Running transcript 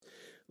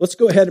Let's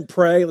go ahead and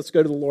pray. Let's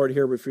go to the Lord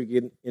here before we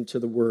get into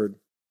the Word.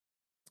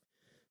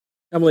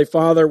 Heavenly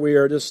Father, we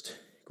are just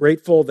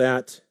grateful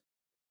that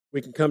we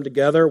can come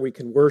together, we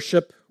can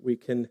worship, we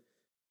can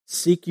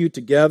seek you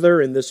together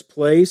in this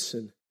place,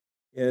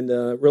 and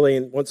really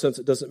in one sense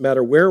it doesn't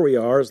matter where we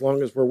are as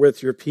long as we're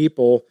with your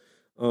people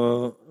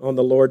on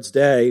the Lord's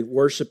day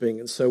worshiping.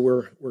 And so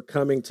we're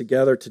coming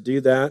together to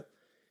do that.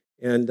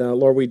 And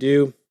Lord, we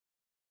do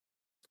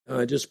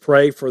just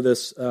pray for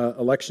this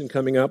election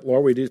coming up.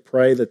 Lord, we do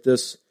pray that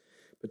this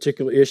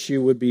particular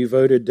issue would be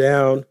voted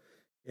down.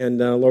 And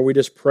Lord, we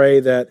just pray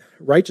that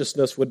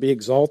righteousness would be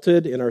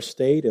exalted in our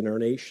state, in our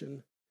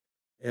nation.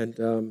 And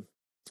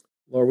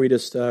Lord,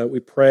 we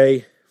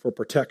pray for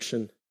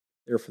protection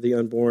there for the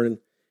unborn.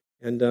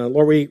 And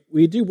Lord,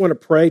 we do want to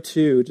pray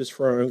too, just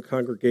for our own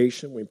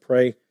congregation. We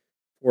pray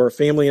for our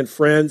family and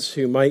friends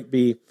who might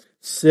be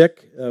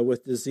sick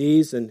with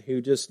disease and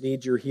who just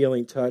need your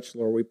healing touch.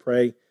 Lord, we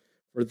pray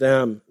for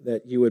them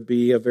that you would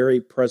be a very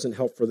present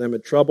help for them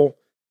in trouble,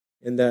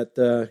 and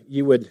that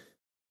you would,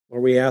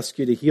 Lord, we ask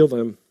you to heal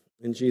them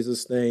in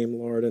Jesus' name,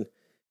 Lord.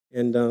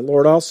 And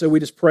Lord, also we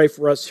just pray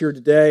for us here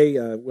today,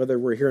 whether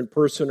we're here in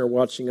person or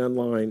watching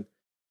online.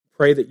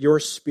 Pray that your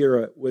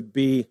Spirit would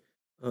be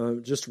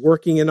just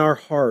working in our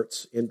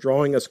hearts and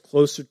drawing us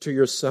closer to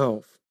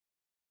yourself,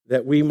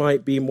 that we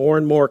might be more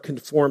and more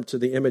conformed to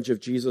the image of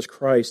Jesus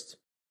Christ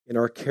in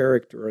our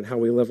character and how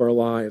we live our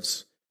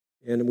lives.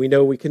 And we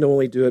know we can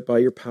only do it by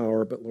your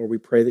power, but Lord, we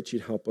pray that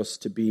you'd help us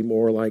to be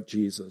more like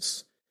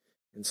Jesus.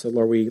 And so,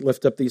 Lord, we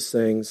lift up these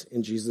things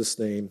in Jesus'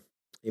 name.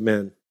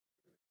 Amen.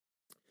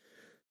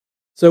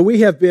 So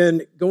we have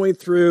been going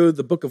through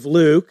the book of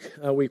Luke.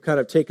 We've kind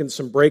of taken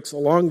some breaks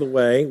along the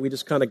way. We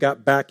just kind of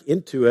got back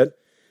into it.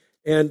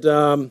 And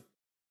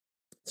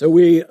so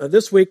we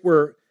this week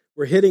we're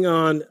hitting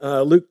on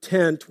Luke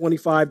 10,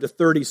 25 to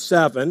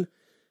 37.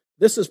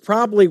 This is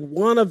probably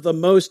one of the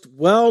most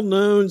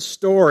well-known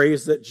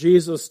stories that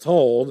Jesus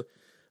told,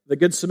 the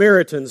Good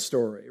Samaritan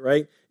story,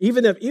 right?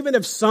 Even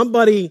if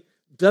somebody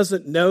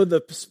doesn't know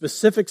the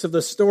specifics of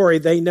the story,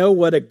 they know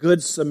what a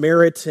Good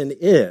Samaritan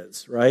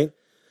is, right?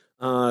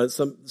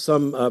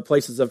 Some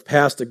places have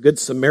passed a Good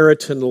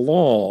Samaritan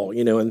law,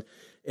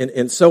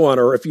 and so on.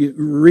 Or if you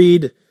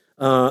read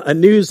a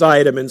news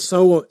item and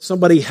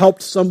somebody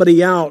helped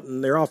somebody out,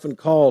 and they're often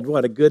called,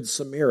 a Good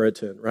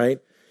Samaritan, right?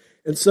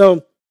 And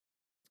so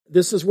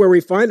this is where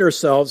we find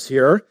ourselves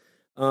here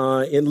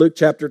in Luke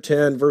chapter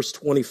 10, verse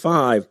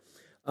 25.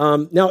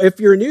 Now, if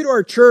you're new to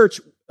our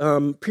church,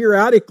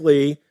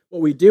 periodically,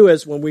 what we do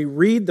is when we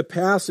read the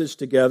passage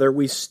together,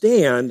 we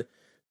stand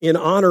in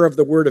honor of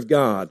the Word of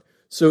God.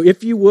 So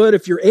if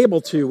you're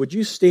able to, would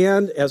you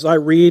stand as I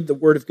read the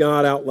Word of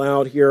God out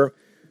loud here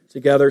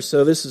together?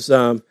 So this is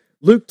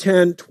Luke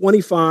 10,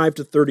 25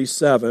 to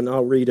 37.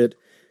 I'll read it.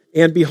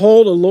 And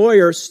behold, a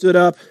lawyer stood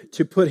up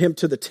to put him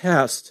to the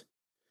test,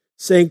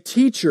 saying,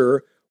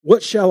 "Teacher,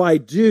 what shall I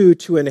do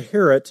to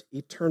inherit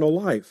eternal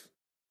life?"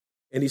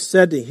 And he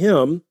said to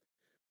him,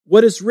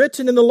 "What is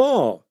written in the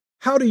law?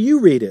 How do you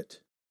read it?"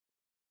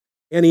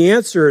 And he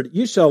answered,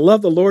 "You shall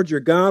love the Lord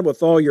your God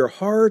with all your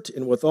heart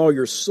and with all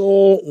your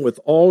soul and with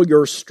all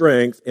your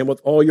strength and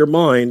with all your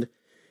mind,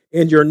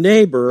 and your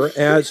neighbor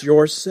as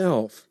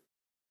yourself."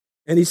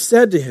 And he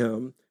said to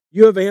him,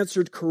 "You have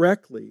answered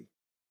correctly.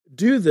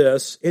 Do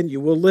this and you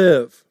will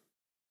live."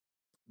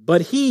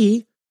 But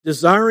he,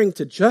 desiring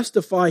to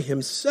justify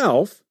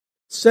himself,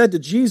 said to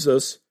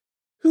Jesus,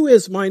 "Who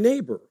is my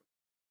neighbor?"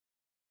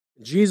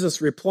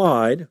 Jesus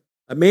replied,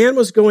 "A man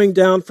was going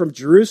down from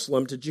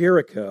Jerusalem to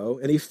Jericho,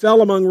 and he fell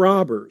among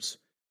robbers,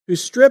 who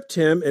stripped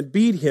him and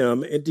beat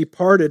him and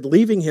departed,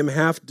 leaving him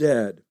half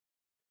dead.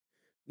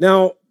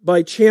 Now,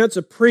 by chance,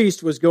 a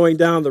priest was going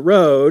down the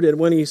road, and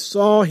when he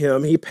saw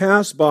him, he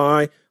passed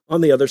by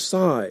on the other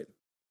side.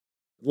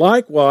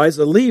 Likewise,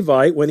 a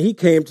Levite, when he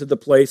came to the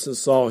place and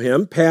saw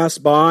him,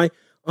 passed by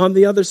on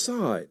the other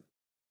side.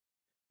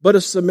 But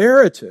a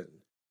Samaritan,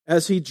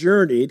 as he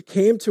journeyed,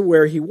 came to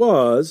where he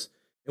was,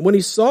 and when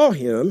he saw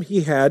him,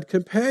 he had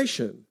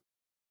compassion.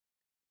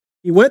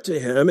 He went to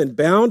him and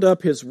bound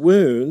up his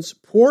wounds,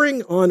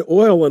 pouring on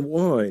oil and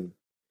wine.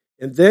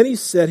 And then he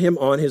set him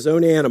on his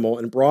own animal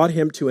and brought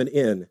him to an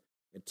inn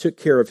and took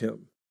care of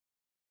him.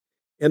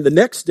 And the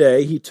next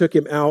day he took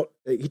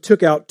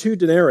out 2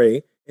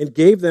 denarii and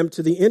gave them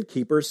to the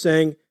innkeeper,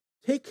 saying,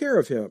 "Take care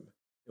of him,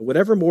 and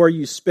whatever more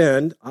you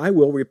spend, I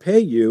will repay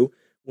you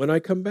when I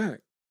come back."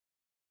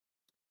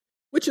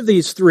 Which of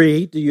these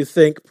 3 do you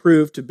think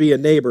proved to be a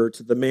neighbor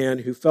to the man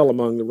who fell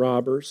among the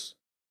robbers?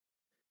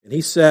 And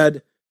he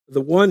said, "The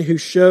one who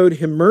showed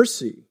him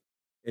mercy."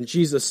 And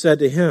Jesus said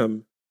to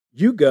him,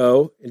 "You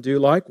go and do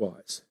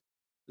likewise."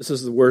 This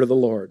is the word of the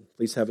Lord.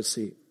 Please have a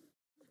seat.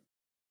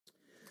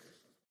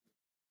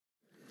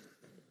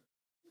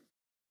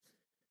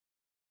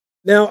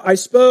 Now, I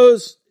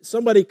suppose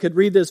somebody could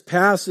read this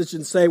passage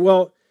and say,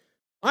 well,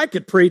 I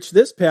could preach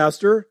this,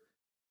 Pastor.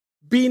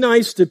 Be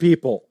nice to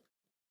people.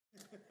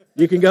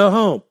 You can go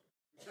home.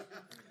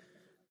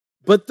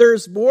 But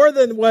there's more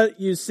than what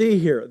you see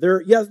here.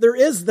 There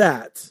is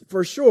that,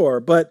 for sure.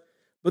 But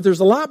But there's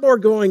a lot more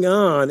going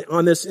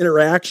on this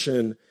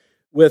interaction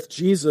with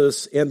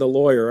Jesus and the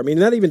lawyer. I mean,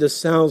 that even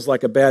just sounds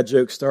like a bad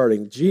joke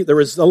starting. There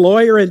was the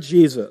lawyer and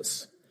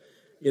Jesus,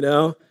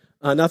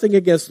 nothing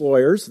against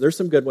lawyers. There's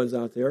some good ones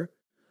out there.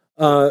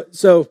 Now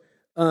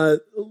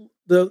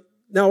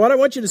what I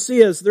want you to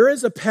see is there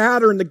is a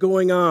pattern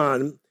going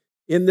on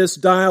in this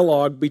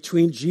dialogue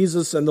between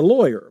Jesus and the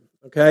lawyer,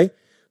 okay?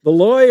 The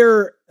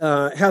lawyer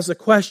has a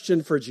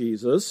question for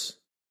Jesus.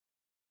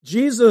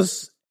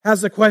 Jesus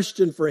has a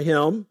question for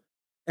him.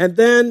 And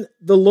then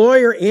the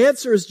lawyer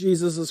answers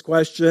Jesus'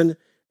 question,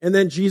 and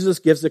then Jesus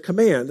gives a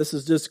command. This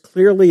is just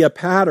clearly a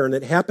pattern.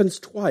 It happens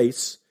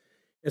twice.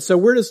 And so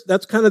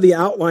that's kind of the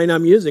outline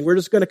I'm using. We're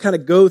just going to kind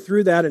of go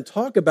through that and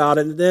talk about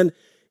it. And then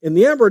in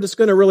the end, we're just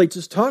going to really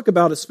just talk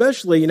about,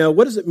 especially,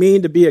 what does it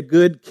mean to be a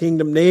good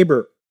kingdom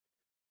neighbor?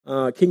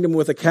 Kingdom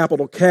with a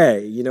capital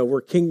K.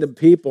 We're kingdom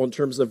people in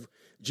terms of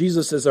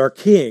Jesus as our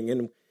king,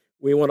 and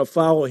we want to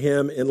follow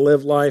him and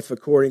live life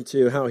according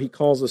to how he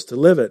calls us to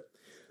live it.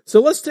 So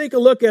let's take a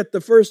look at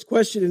the first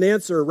question and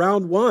answer,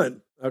 round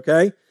one,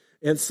 okay,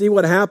 and see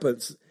what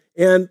happens.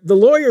 And the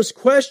lawyer's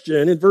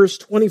question in verse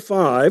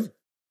 25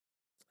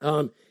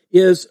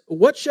 is,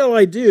 what shall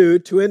I do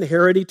to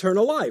inherit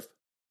eternal life?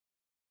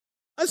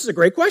 This is a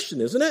great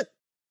question, isn't it?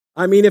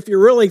 I mean, if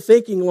you're really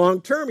thinking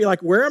long term, you're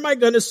like, where am I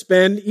going to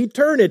spend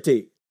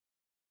eternity?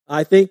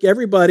 I think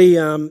everybody,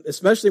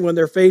 especially when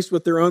they're faced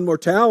with their own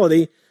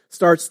mortality,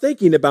 starts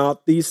thinking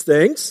about these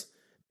things.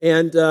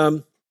 And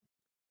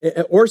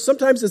or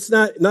sometimes it's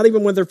not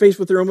even when they're faced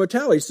with their own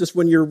mortality. It's just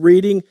when you're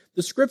reading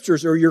the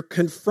scriptures or you're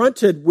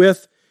confronted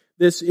with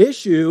this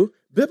issue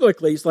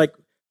biblically. It's like,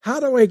 how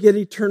do I get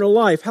eternal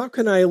life? How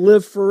can I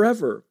live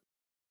forever?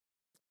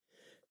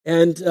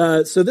 And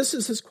so this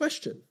is his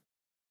question.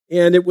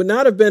 And it would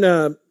not have been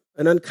an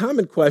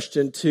uncommon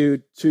question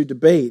to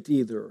debate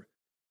either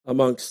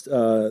amongst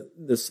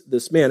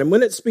this man. And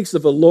when it speaks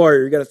of a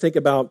lawyer, you got to think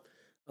about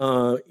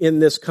in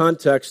this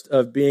context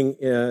of being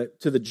to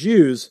the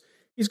Jews,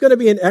 he's going to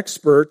be an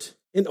expert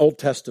in Old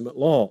Testament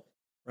law,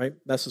 right?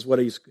 This is what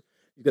he's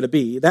going to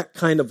be. That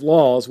kind of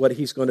law is what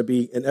he's going to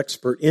be an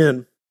expert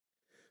in.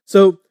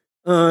 So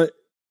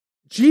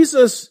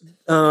Jesus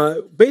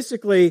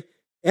basically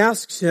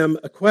asks him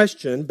a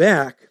question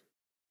back,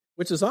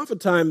 which is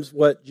oftentimes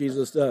what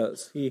Jesus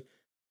does. He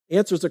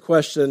answers a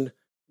question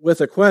with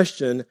a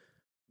question,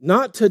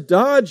 not to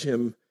dodge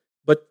him,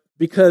 but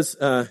because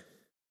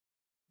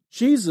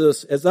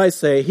Jesus, as I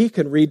say, he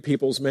can read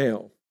people's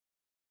mail.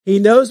 He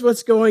knows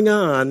what's going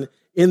on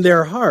in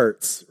their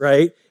hearts,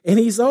 right? And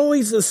he's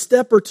always a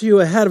step or two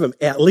ahead of them,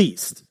 at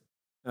least,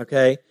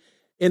 okay,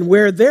 in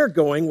where they're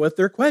going with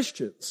their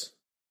questions,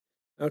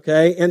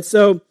 okay? And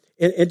so,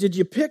 and did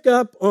you pick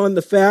up on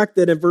the fact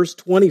that in verse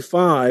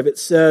 25, it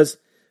says,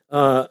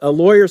 a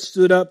lawyer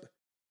stood up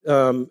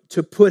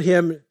to put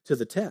him to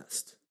the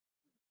test,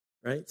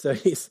 right? So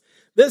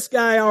this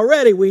guy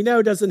already, we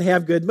know, doesn't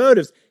have good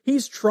motives.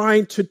 He's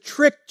trying to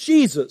trick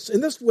Jesus,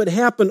 and this would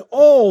happen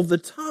all the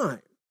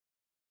time.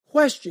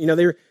 Question,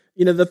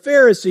 the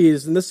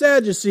Pharisees and the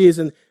Sadducees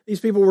and these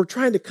people were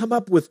trying to come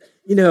up with,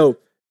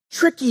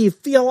 tricky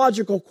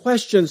theological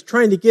questions,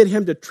 trying to get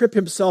him to trip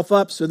himself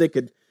up so they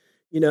could,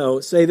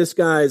 say this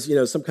guy's,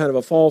 some kind of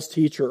a false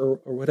teacher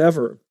or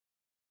whatever.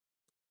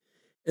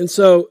 And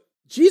so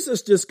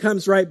Jesus just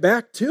comes right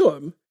back to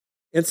him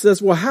and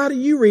says, well, how do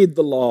you read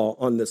the law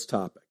on this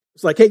topic?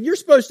 It's like, hey, you're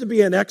supposed to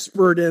be an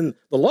expert in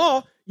the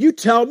law. You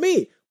tell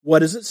me, what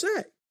does it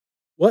say?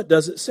 What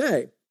does it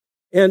say?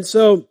 And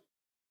so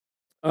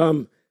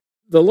the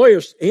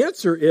lawyer's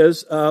answer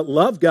is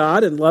love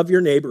God and love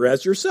your neighbor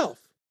as yourself,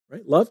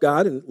 right? Love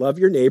God and love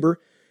your neighbor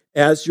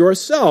as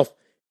yourself.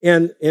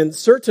 And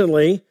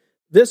certainly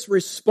this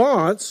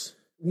response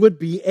would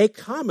be a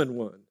common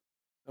one.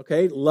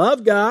 Okay,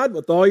 love God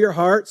with all your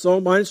heart,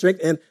 soul, mind, and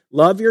strength, and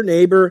love your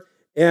neighbor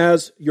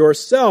as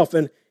yourself.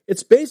 And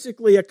it's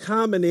basically a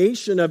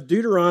combination of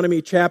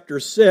Deuteronomy chapter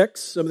 6,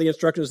 some of the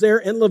instructions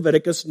there, and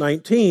Leviticus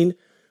 19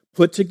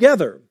 put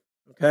together.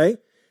 Okay,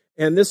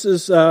 and this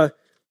is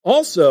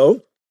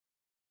also,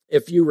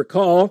 if you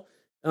recall,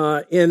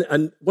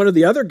 in one of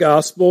the other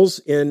Gospels,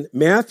 in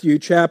Matthew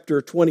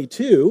chapter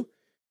 22,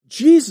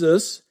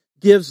 Jesus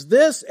gives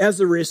this as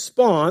a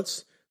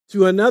response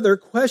to another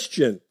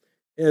question.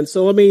 And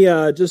so let me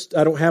I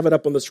don't have it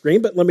up on the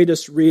screen, but let me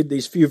just read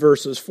these few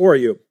verses for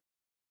you.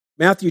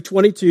 Matthew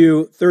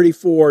 22,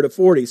 34 to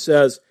 40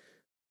 says,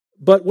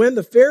 but when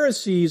the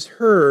Pharisees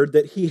heard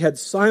that he had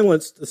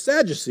silenced the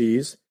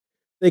Sadducees,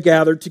 they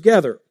gathered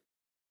together.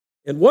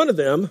 And one of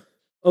them,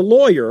 a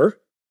lawyer,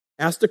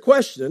 asked a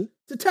question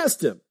to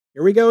test him.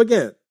 Here we go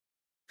again,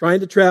 trying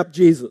to trap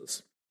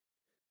Jesus.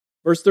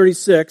 Verse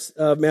 36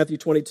 of Matthew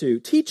 22,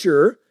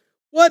 teacher,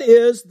 what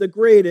is the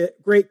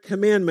great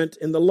commandment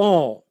in the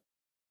law?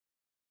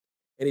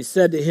 And he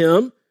said to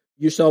him,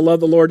 you shall love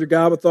the Lord your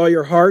God with all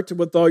your heart and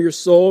with all your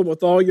soul and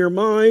with all your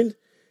mind.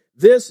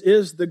 This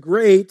is the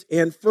great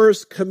and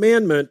first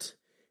commandment.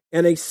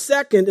 And a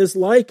second is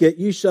like it.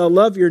 You shall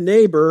love your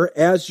neighbor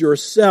as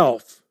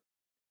yourself.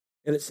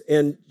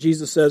 And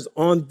Jesus says,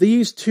 on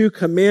these two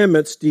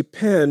commandments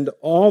depend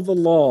all the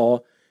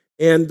law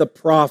and the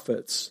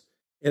prophets.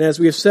 And as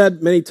we have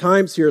said many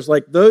times here, it's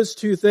like those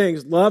two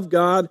things, love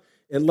God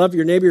and love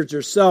your neighbor as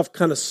yourself,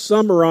 kind of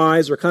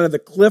summarize or kind of the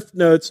cliff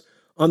notes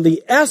on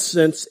the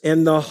essence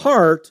and the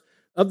heart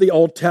of the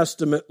Old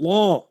Testament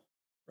law,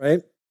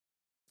 right?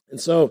 And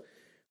so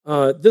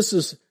this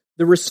is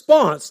the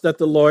response that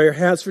the lawyer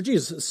has for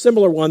Jesus, a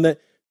similar one that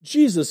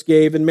Jesus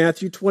gave in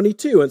Matthew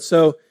 22. And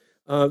so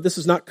this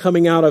is not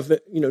coming out of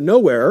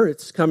nowhere.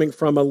 It's coming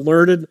from a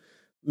learned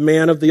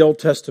man of the Old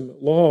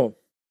Testament law.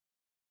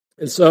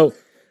 And so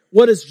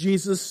what does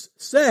Jesus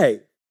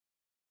say?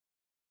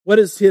 What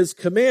is his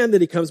command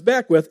that he comes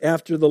back with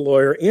after the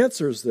lawyer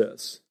answers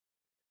this?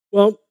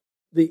 Well,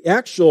 the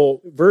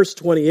actual verse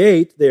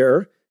 28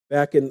 there,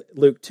 back in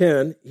Luke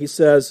 10, he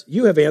says,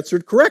 you have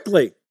answered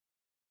correctly.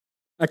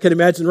 I can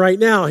imagine right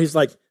now, he's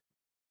like,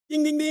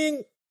 ding, ding,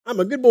 ding, I'm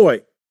a good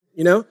boy.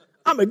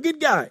 I'm a good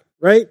guy,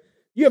 right?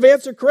 You have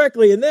answered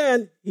correctly. And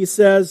then he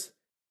says,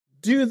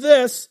 do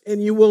this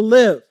and you will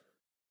live.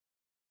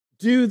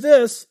 Do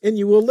this and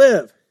you will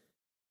live.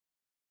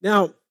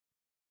 Now,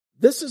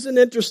 this is an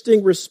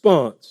interesting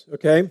response,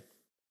 okay?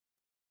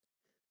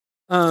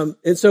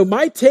 And so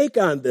my take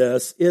on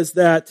this is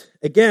that,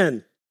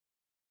 again,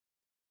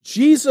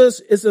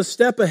 Jesus is a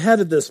step ahead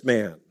of this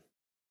man.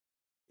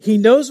 He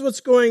knows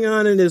what's going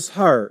on in his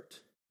heart.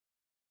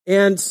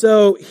 And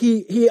so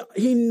he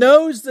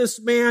knows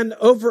this man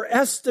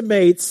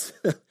overestimates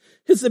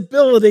his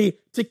ability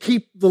to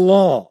keep the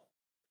law.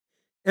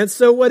 And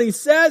so what he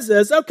says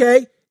is,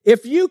 okay,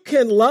 if you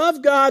can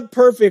love God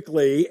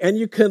perfectly and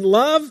you can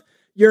love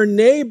your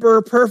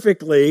neighbor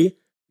perfectly,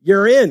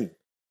 you're in.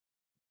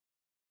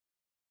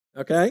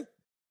 Okay?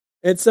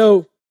 And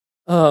so,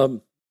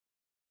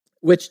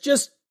 which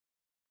just,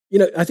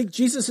 I think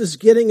Jesus is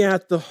getting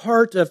at the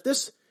heart of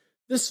this.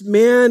 This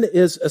man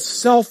is a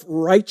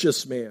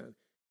self-righteous man.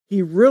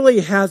 He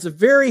really has a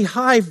very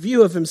high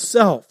view of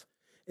himself.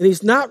 And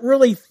he's not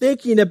really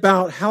thinking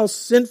about how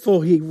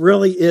sinful he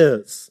really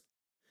is.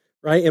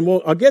 Right? And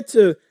I'll get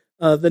to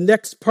the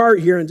next part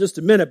here in just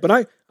a minute.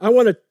 But I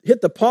want to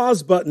hit the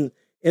pause button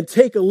and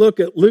take a look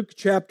at Luke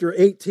chapter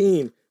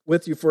 18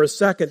 with you for a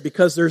second,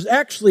 because there's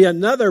actually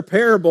another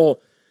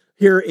parable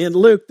here in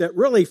Luke that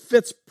really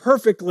fits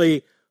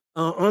perfectly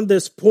on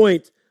this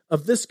point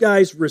of this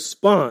guy's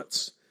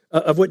response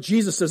of what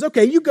Jesus says.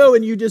 Okay, you go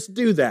and you just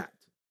do that.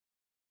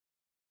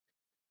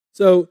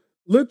 So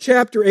Luke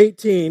chapter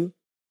 18,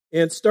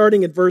 and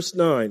starting at verse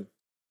 9,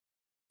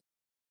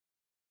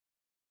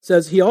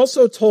 says, he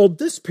also told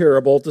this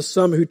parable to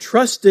some who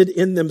trusted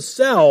in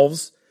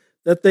themselves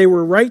that they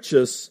were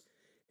righteous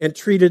and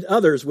treated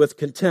others with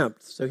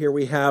contempt. So here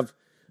we have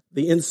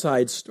the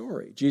inside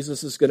story.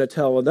 Jesus is going to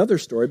tell another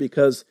story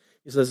because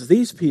he says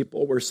these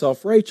people were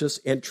self-righteous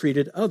and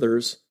treated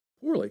others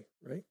poorly,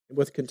 right?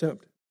 With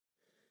contempt.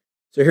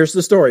 So here's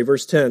the story,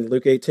 verse 10,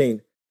 Luke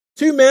 18.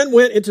 2 men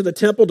went into the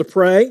temple to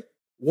pray,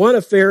 one a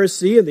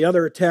Pharisee and the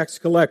other a tax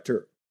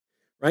collector,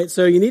 right?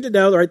 So you need to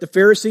know, right, the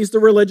Pharisee's the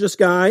religious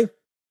guy,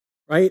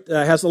 right?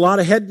 Has a lot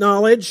of head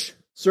knowledge,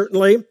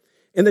 certainly.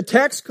 And the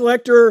tax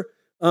collector,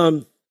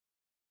 probably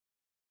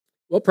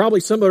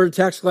similar to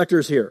tax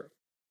collectors here,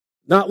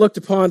 not looked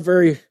upon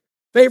very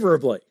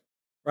favorably,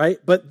 right?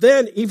 But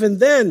then, even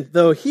then,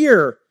 though,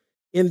 here,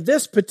 in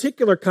this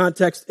particular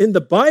context in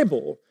the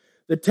Bible,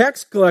 the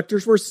tax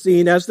collectors were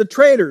seen as the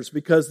traitors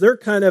because they're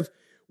kind of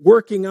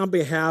working on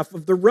behalf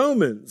of the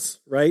Romans,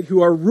 right,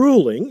 who are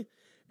ruling,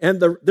 and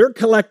they're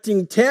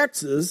collecting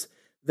taxes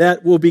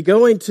that will be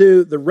going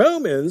to the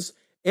Romans,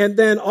 and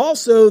then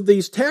also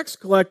these tax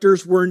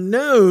collectors were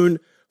known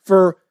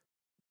for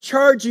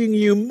charging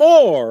you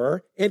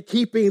more and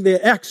keeping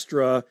the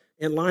extra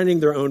and lining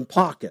their own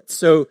pockets.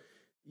 So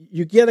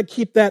you got to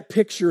keep that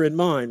picture in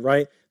mind,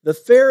 right? The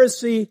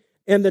Pharisee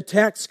and the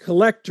tax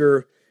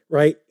collector,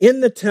 right, in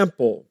the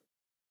temple,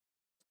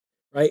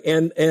 right,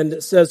 and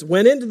it says,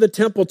 went into the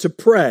temple to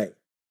pray.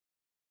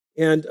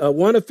 And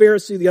one a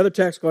Pharisee, the other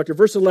tax collector.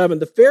 Verse 11,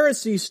 the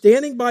Pharisee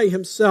standing by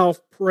himself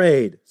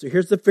prayed. So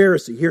here's the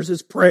Pharisee. Here's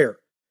his prayer.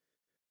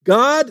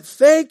 God,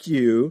 thank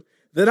you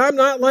that I'm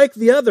not like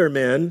the other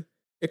men,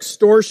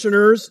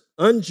 extortioners,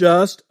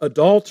 unjust,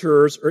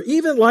 adulterers, or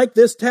even like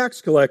this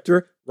tax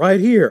collector right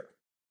here.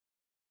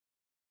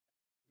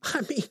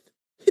 I mean,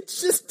 it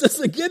just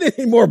doesn't get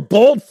any more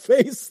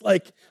bold-faced,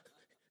 like,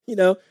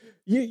 you're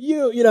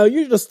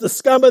just the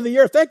scum of the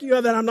earth. Thank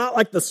you that I'm not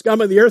like the scum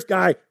of the earth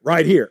guy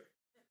right here.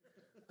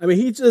 I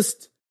mean,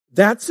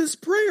 that's his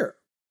prayer.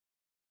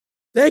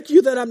 Thank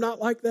you that I'm not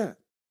like that.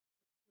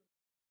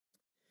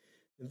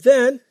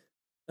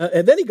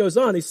 And then he goes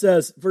on, he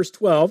says, verse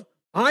 12,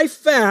 I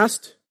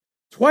fast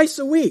twice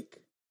a week,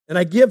 and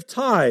I give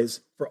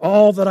tithes for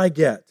all that I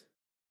get.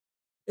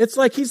 It's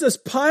like he's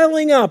just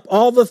piling up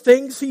all the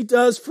things he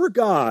does for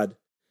God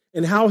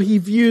and how he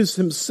views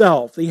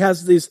himself. He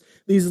has these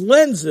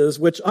lenses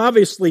which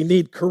obviously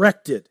need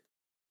corrected,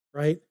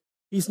 right?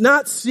 He's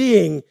not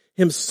seeing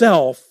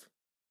himself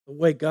the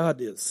way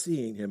God is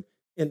seeing him,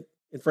 and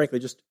frankly,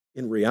 just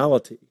in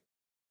reality.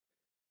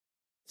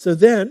 So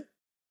then,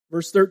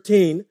 verse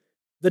 13,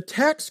 the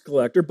tax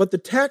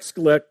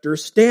collector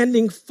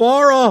standing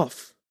far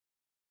off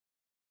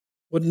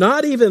would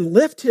not even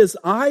lift his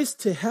eyes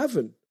to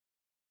heaven,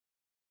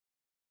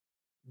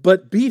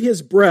 but beat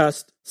his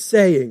breast,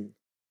 saying,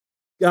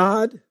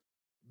 God,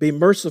 be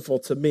merciful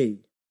to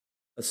me,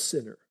 a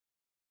sinner.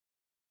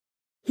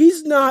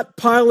 He's not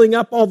piling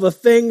up all the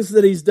things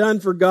that he's done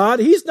for God.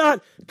 He's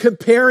not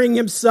comparing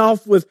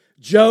himself with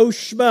Joe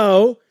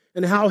Schmo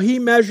and how he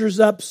measures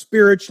up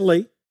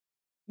spiritually.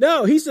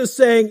 No, he's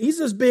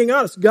just being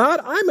honest.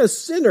 God, I'm a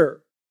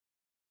sinner.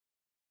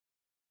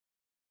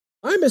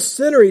 I'm a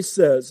sinner, he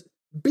says.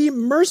 Be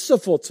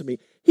merciful to me.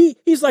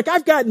 He's like,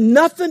 I've got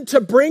nothing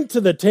to bring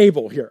to the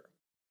table here.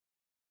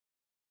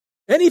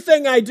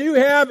 Anything I do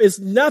have is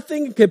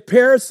nothing in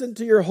comparison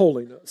to your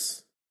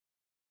holiness.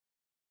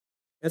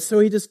 And so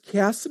he just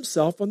casts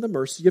himself on the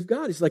mercy of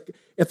God. He's like,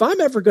 if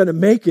I'm ever going to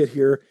make it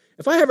here,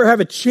 if I ever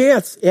have a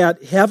chance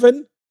at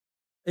heaven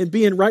and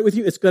being right with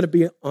you, it's going to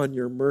be on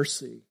your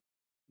mercy,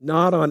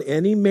 not on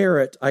any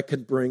merit I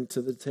can bring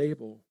to the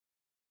table.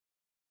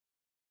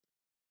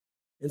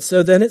 And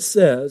so then it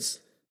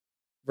says,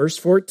 verse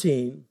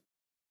 14,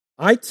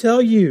 I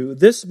tell you,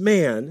 this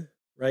man,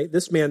 right?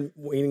 This man,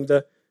 meaning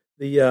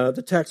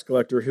the tax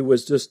collector who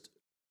was just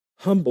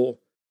humble,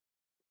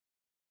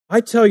 I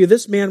tell you,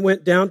 this man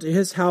went down to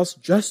his house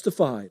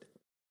justified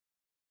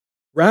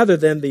rather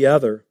than the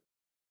other.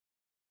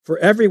 For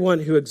everyone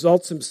who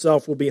exalts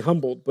himself will be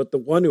humbled, but the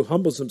one who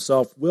humbles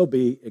himself will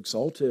be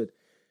exalted.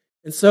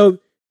 And so,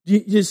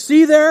 you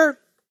see there?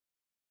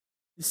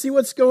 You see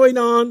what's going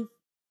on?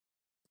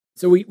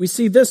 So we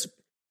see this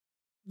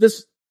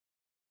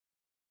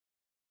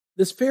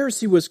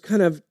Pharisee was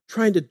kind of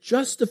trying to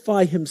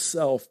justify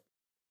himself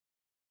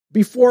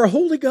before a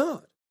holy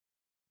God.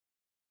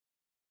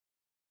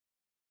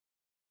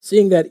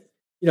 Seeing that,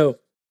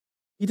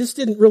 he just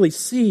didn't really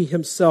see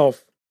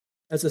himself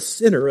as a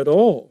sinner at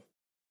all,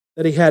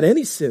 that he had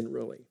any sin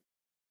really.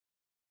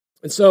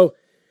 And so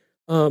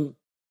when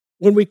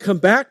we come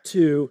back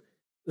to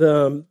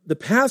the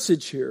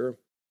passage here,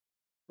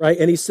 right,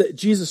 and he said,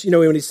 Jesus,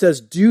 when he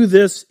says, do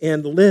this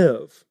and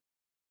live,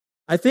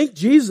 I think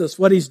Jesus,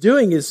 what he's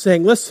doing is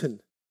saying, listen,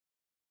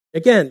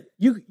 again,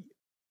 you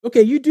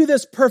do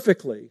this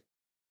perfectly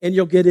and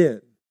you'll get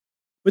in.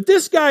 But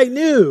this guy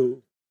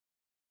knew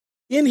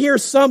in here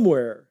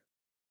somewhere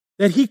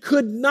that he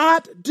could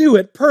not do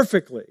it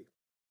perfectly.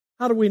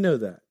 How do we know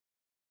that?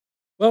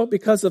 Well,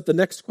 because of the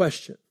next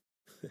question.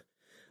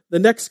 The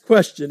next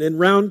question in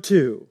round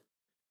 2.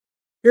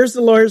 Here's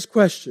the lawyer's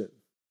question.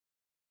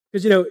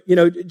 Because,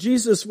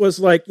 Jesus was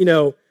like,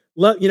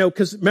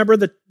 because remember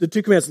the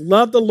 2 commands,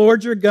 love the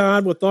Lord your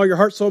God with all your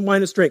heart, soul,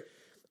 mind, and strength.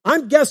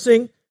 I'm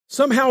guessing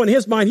somehow in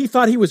his mind, he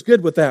thought he was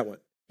good with that one.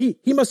 He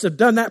must have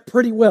done that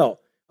pretty well.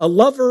 A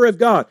lover of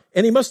God.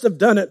 And he must have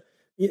done it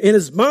in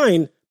his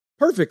mind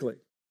perfectly.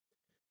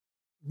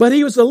 But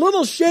he was a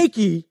little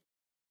shaky,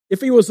 if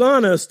he was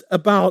honest,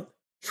 about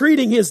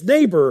treating his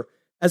neighbor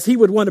as he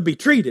would want to be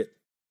treated.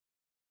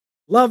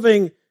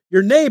 Loving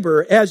your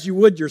neighbor as you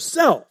would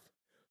yourself.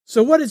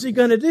 So what is he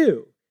going to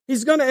do?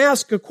 He's going to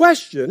ask a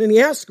question, and he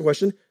asks a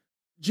question,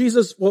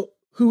 Jesus, well,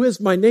 who is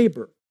my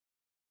neighbor?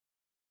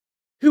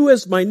 Who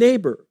is my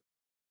neighbor?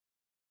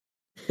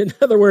 In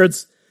other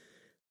words,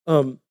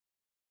 who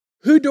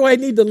do I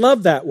need to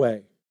love that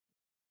way?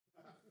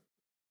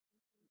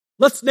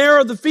 Let's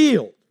narrow the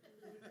field.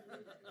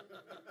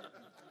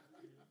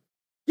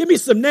 Give me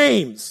some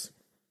names.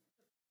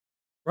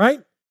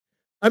 Right?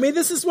 I mean,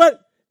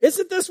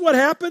 isn't this what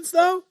happens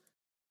though?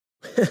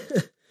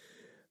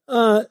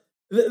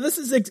 This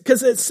is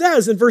because it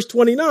says in verse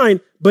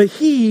 29, but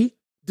he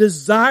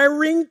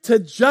desiring to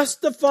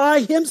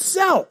justify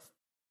himself.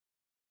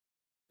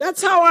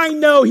 That's how I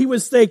know he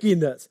was thinking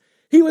this.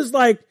 He was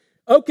like,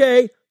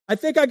 okay, I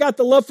think I got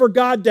the love for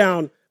God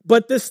down,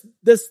 but this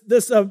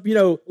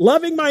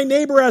loving my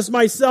neighbor as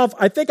myself,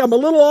 I think I'm a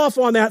little off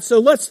on that. So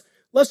let's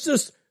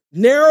just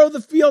narrow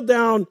the field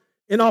down,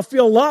 and I'll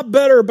feel a lot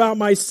better about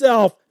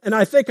myself, and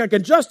I think I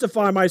can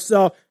justify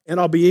myself, and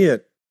I'll be in.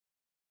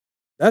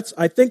 That's,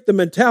 I think, the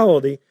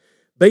mentality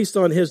based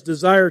on his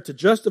desire to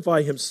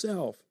justify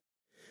himself.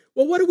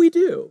 Well, what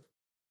do?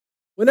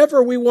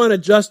 Whenever we want to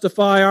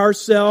justify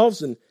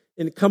ourselves and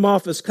come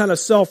off as kind of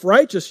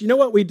self-righteous, you know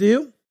what we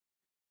do?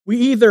 We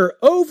either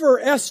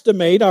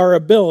overestimate our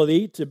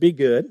ability to be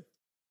good,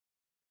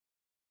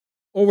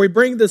 or we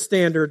bring the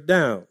standard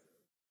down,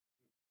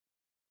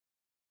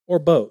 or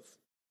both.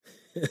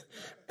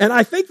 And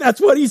I think that's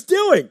what he's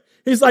doing.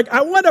 He's like,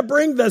 I want to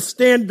bring the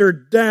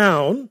standard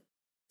down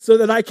so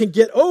that I can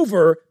get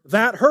over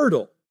that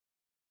hurdle.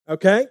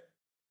 Okay?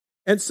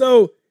 And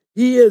so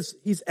he's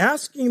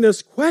asking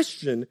this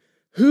question,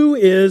 who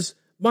is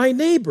my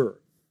neighbor?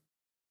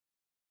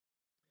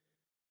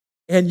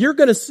 And you're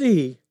going to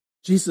see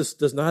Jesus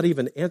does not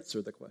even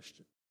answer the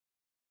question.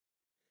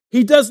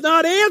 He does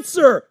not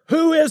answer,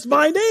 who is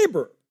my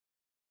neighbor?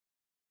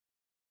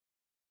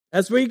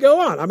 As we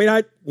go on, I mean,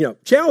 I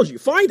challenge you,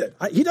 find it.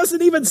 He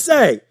doesn't even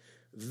say,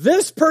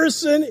 this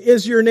person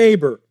is your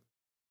neighbor.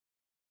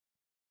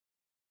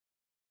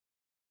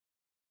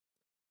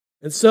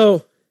 And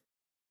so,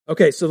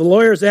 okay, so the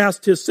lawyer's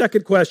asked his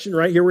second question,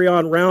 right? Here we are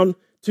on round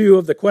 2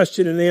 of the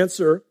question and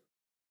answer.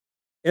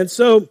 And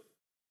so,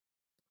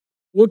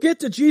 we'll get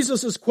to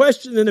Jesus'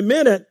 question in a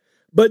minute,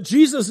 but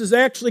Jesus is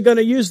actually going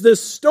to use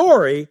this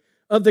story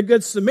of the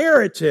Good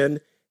Samaritan,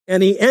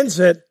 and he ends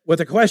it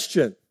with a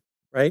question,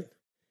 right?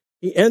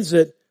 He ends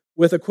it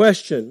with a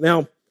question.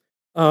 Now,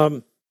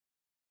 and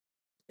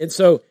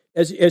so,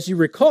 as you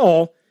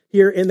recall,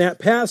 here in that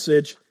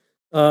passage,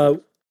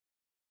 when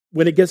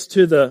it gets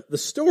to the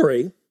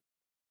story,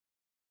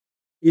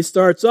 he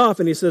starts off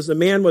and he says, "A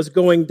man was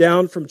going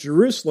down from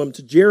Jerusalem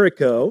to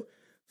Jericho,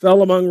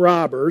 fell among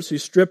robbers who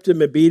stripped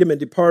him and beat him and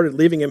departed,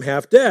 leaving him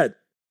half dead."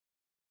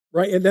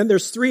 Right? And then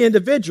there's 3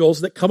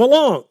 individuals that come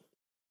along.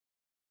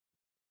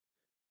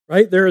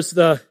 Right? There's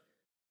the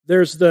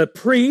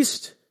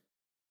priest,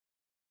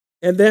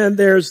 and then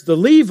there's the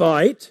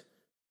Levite,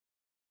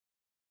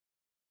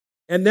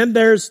 and then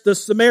there's the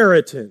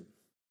Samaritan.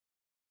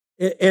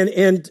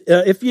 And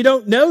if you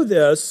don't know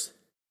this,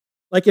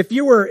 like if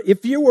you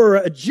were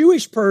a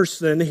Jewish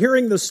person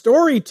hearing the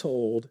story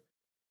told,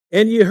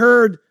 and you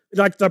heard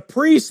like the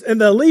priest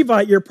and the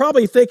Levite, you're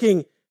probably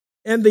thinking,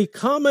 and the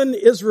common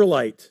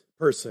Israelite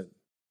person,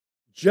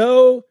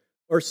 Joe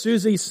or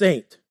Susie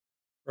Saint,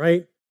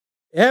 right?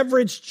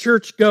 Average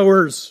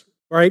churchgoers,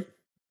 right?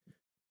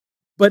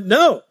 But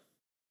no,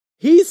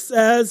 he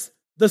says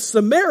the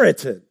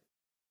Samaritan.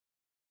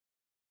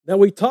 Now,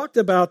 we talked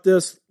about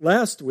this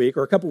last week,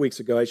 or a couple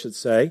weeks ago, I should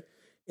say.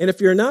 And if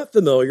you're not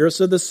familiar,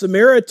 so the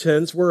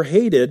Samaritans were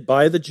hated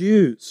by the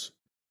Jews.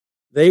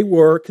 They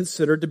were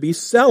considered to be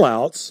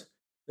sellouts.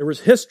 There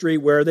was history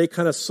where they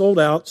kind of sold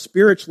out,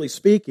 spiritually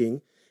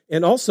speaking,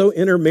 and also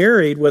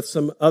intermarried with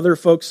some other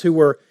folks who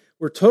were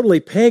totally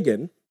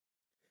pagan.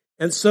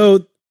 And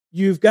so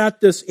you've got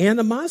this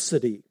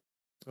animosity,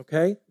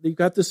 okay? You've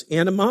got this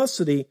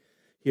animosity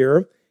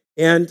here.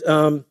 And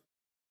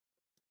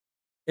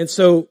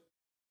so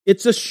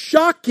it's a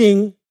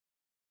shocking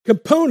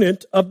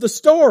component of the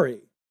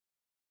story,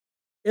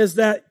 is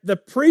that the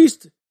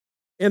priest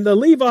and the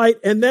Levite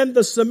and then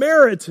the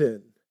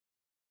Samaritan,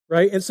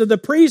 right? And so the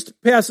priest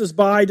passes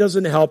by,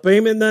 doesn't help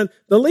him, and then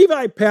the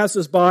Levite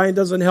passes by and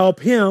doesn't help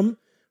him,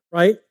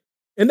 right?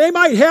 And they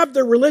might have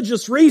their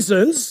religious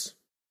reasons,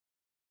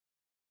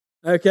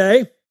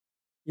 okay?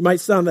 You might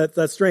sound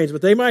that's strange,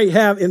 but they might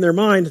have in their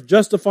mind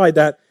justified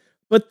that.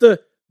 But the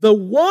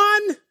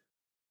one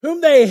whom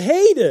they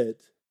hated,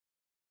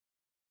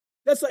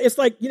 it's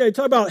like, you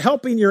talk about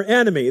helping your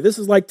enemy. This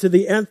is like to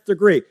the nth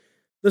degree.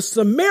 The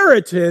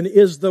Samaritan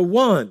is the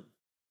one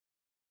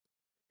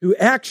who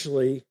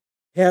actually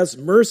has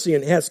mercy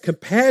and has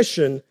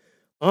compassion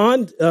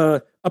on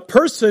a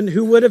person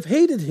who would have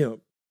hated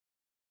him.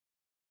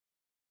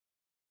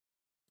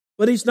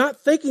 But he's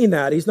not thinking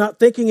that. He's not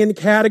thinking in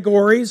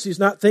categories. He's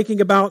not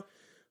thinking about,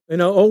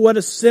 what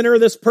a sinner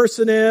this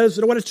person is,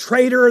 what a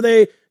traitor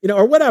they,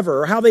 or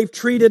whatever, or how they've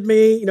treated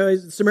me.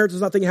 The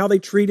Samaritan's not thinking how they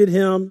treated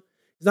him.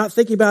 He's not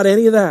thinking about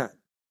any of that.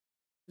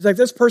 He's like,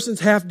 this person's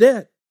half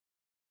dead.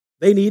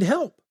 They need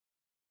help.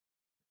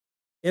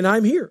 And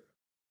I'm here.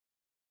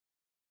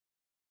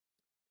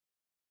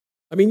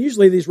 I mean,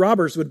 usually these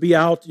robbers would be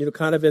out,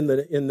 kind of in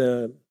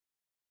the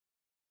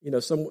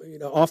some,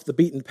 off the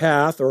beaten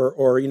path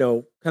or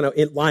kind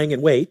of lying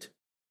in wait.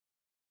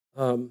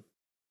 And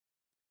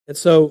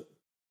so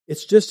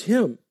it's just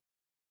him.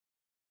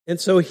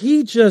 And so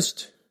he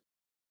just,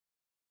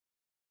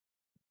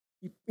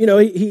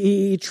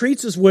 he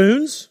treats his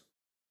wounds.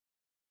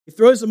 He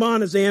throws them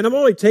on his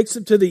animal. He takes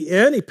him to the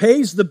inn. He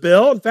pays the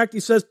bill. In fact, he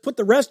says, put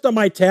the rest on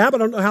my tab. I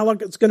don't know how long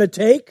it's going to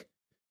take.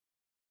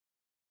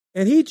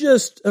 And he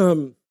just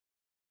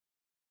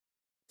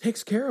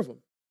takes care of him.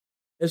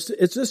 It's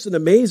just an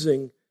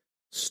amazing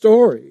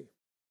story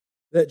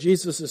that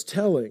Jesus is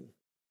telling.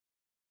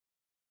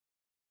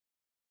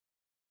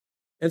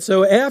 And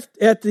so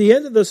at the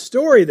end of the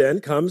story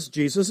then comes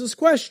Jesus'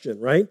 question,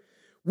 right?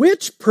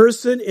 Which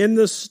person in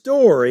the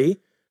story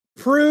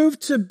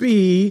proved to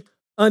be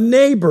a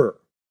neighbor?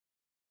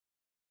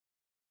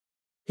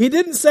 He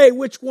didn't say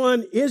which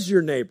one is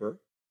your neighbor,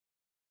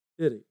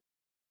 did he?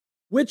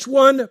 Which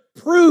one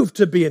proved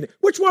to be a neighbor?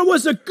 Which one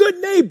was a good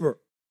neighbor?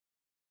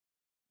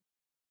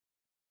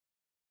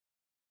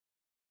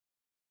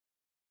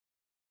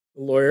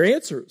 The lawyer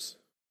answers.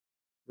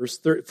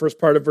 First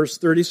part of verse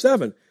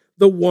 37.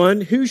 The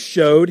one who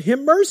showed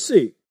him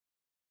mercy.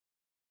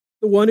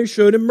 The one who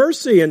showed him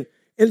mercy.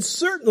 And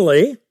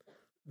certainly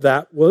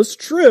that was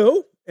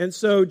true. And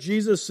so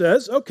Jesus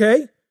says,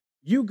 okay,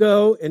 you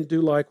go and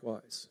do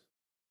likewise.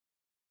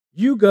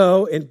 You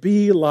go and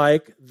be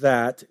like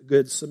that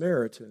Good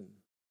Samaritan.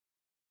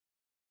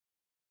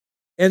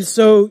 And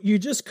so you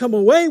just come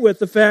away with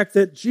the fact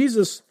that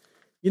Jesus,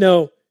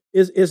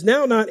 is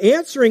now not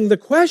answering the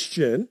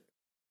question,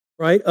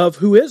 right, of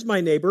who is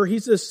my neighbor.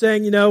 He's just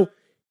saying,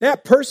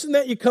 that person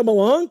that you come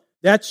along,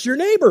 that's your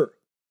neighbor.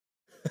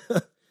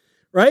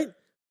 Right?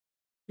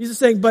 He's just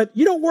saying, but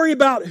you don't worry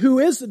about who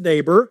is the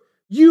neighbor.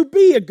 You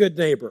be a good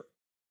neighbor.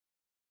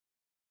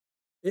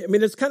 I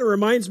mean, it kind of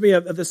reminds me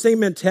of the same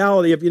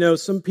mentality of,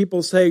 some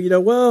people say,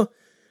 well,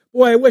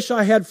 boy, I wish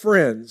I had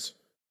friends.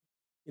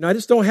 I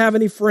just don't have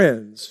any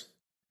friends.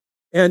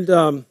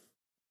 And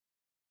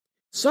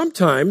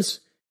sometimes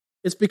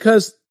it's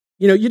because,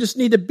 you just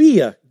need to be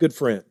a good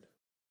friend.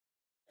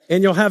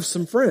 And you'll have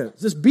some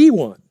friends. Just be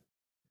one.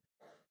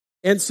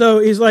 And so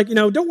he's like,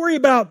 don't worry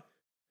about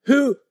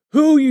who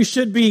you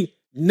should be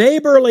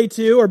neighborly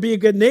to or be a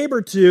good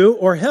neighbor to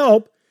or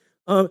help.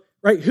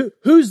 Right?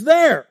 Who's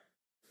there?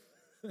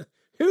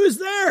 Who's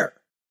there?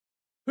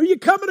 Who are you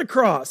coming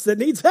across that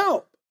needs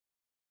help?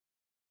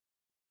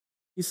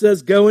 He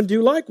says, go and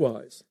do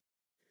likewise.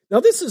 Now,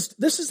 this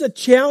is a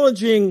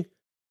challenging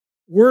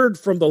word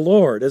from the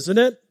Lord, isn't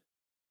it?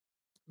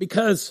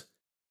 Because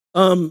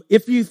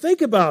if you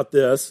think about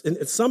this,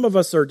 and some of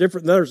us are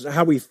different than others in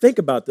how we think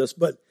about this,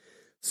 but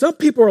some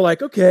people are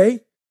like, okay,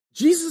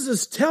 Jesus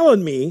is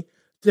telling me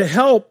to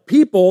help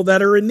people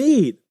that are in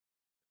need.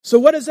 So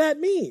what does that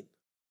mean?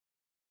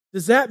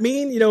 Does that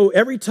mean,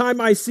 every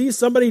time I see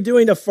somebody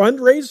doing a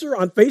fundraiser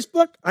on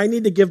Facebook, I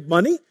need to give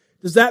money?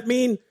 Does that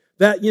mean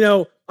that,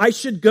 I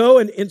should go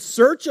and in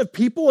search of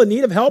people in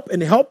need of help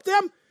and help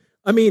them?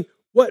 I mean,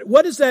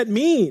 what does that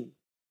mean?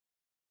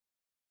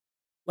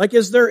 Like,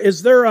 should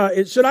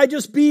I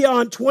just be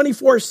on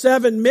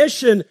 24/7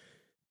 mission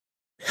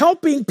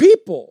helping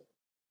people?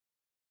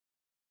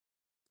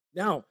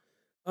 Now,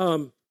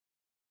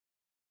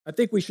 I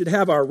think we should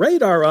have our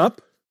radar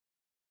up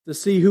to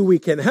see who we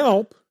can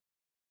help.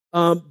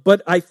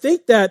 But I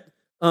think that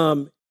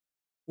when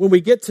we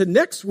get to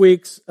next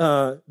week's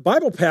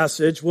Bible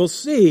passage, we'll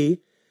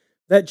see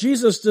that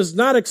Jesus does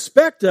not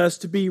expect us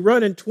to be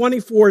running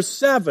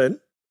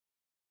 24/7.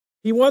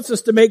 He wants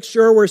us to make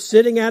sure we're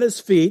sitting at his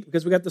feet,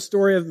 because we got the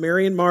story of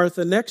Mary and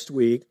Martha next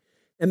week,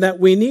 and that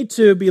we need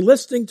to be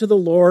listening to the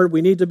Lord.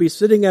 We need to be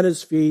sitting at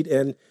his feet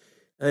and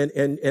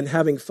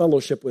having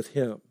fellowship with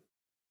him.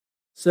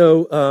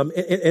 So,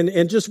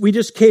 we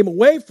just came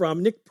away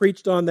from, Nick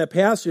preached on that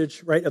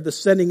passage, right, of the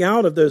sending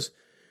out of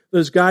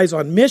those guys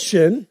on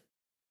mission,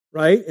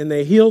 right? And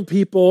they healed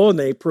people and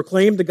they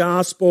proclaimed the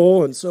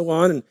gospel and so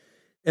on.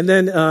 And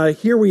then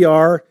here we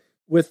are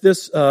with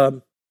this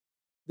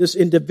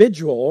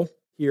individual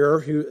here,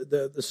 who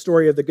the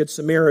story of the Good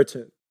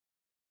Samaritan.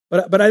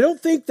 But I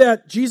don't think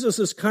that Jesus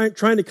is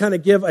trying to kind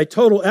of give a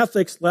total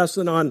ethics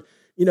lesson on,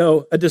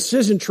 a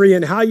decision tree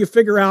and how you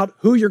figure out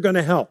who you're going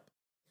to help.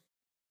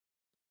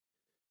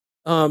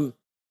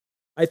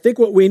 I think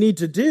what we need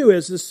to do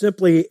is just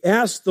simply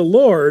ask the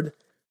Lord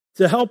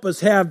to help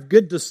us have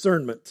good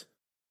discernment.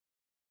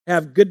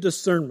 Have good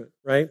discernment,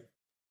 right?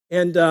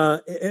 And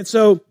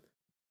so,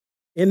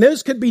 and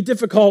those could be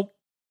difficult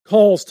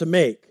calls to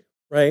make,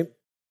 right?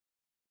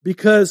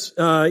 Because,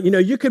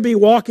 you could be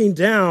walking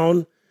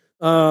down,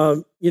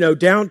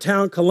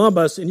 downtown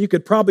Columbus, and you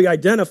could probably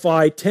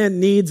identify 10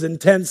 needs in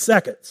 10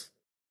 seconds,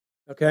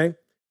 okay?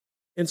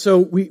 And so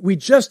we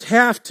just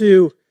have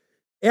to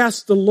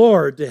ask the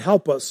Lord to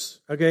help us,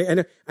 okay?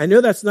 And I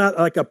know that's not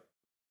like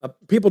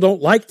people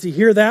don't like to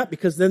hear that,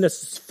 because then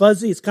it's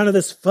fuzzy. It's kind of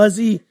this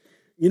fuzzy,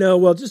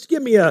 well, just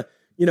give me a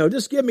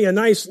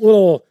nice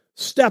little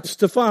steps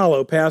to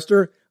follow,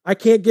 Pastor. I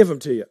can't give them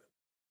to you,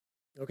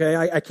 okay?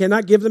 I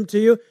cannot give them to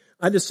you.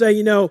 I just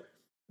say,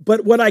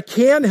 but what I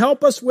can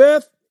help us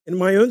with, and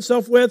my own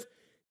self with,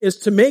 is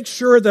to make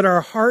sure that our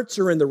hearts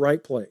are in the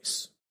right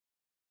place.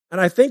 And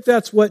I think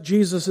that's what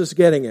Jesus is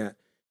getting at.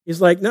 He's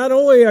like, not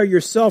only are you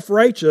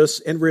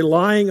self-righteous and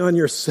relying on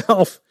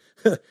yourself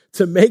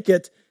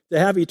to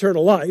have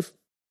eternal life,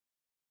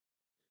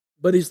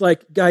 but he's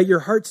like, guy, your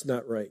heart's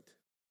not right.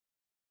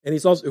 And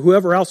he's also,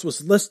 whoever else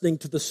was listening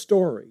to the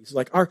story, he's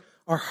like, our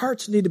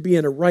hearts need to be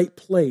in a right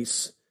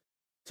place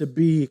to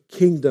be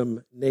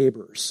kingdom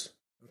neighbors,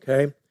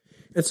 okay?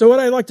 And so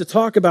what I'd like to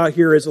talk about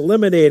here is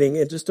eliminating,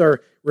 in just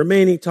our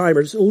remaining time,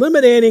 or just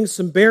eliminating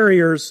some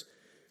barriers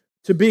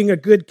to being a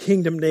good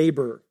kingdom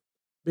neighbor.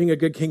 Being a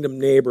good kingdom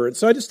neighbor. And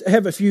so I just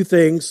have a few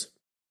things.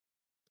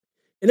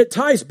 And it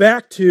ties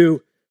back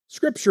to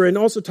Scripture and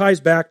also ties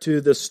back to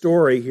this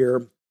story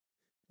here.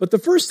 But the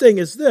first thing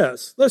is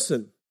this.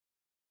 Listen,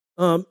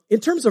 in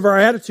terms of our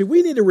attitude,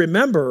 we need to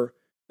remember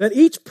that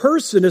each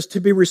person is to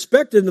be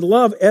respected and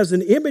loved as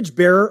an image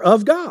bearer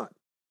of God.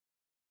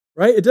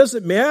 Right? It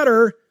doesn't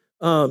matter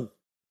how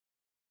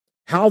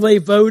they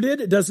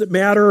voted. It doesn't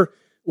matter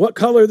what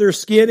color their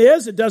skin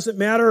is. It doesn't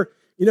matter,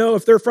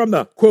 if they're from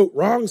the, quote,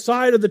 wrong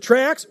side of the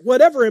tracks,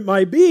 whatever it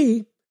might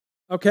be,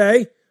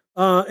 okay?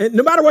 And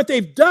no matter what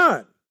they've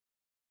done,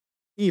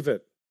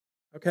 even,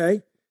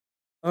 okay?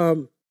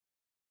 That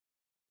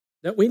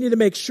we need to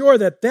make sure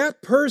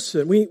that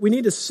person, we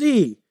need to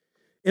see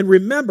and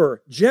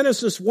remember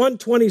Genesis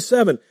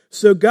 1:27.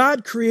 So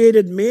God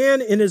created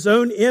man in his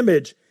own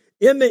image.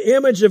 In the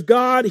image of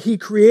God, he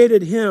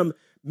created him.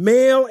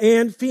 Male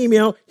and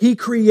female, he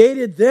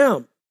created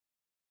them.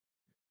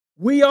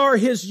 We are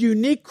his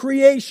unique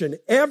creation.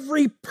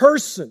 Every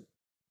person,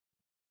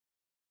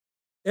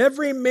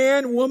 every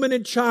man, woman,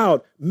 and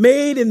child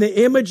made in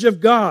the image of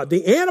God.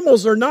 The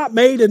animals are not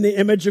made in the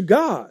image of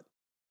God.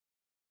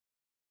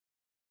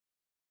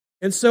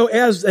 And so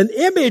as an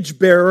image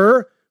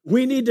bearer,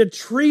 we need to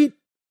treat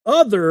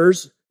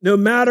others, no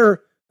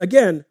matter,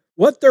 again,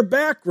 what their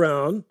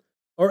background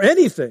or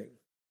anything,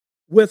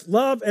 with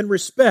love and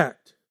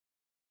respect.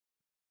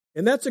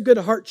 And that's a good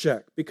heart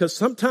check, because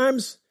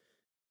sometimes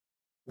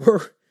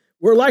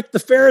we're like the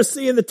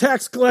Pharisee and the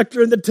tax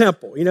collector in the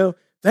temple.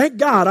 Thank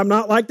God I'm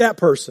not like that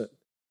person.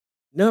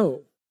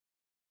 No,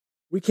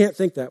 we can't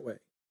think that way.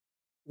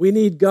 We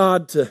need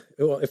God to,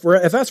 if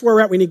that's where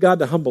we're at, we need God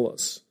to humble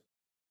us.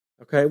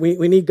 Okay,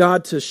 we need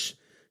God to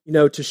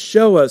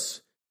show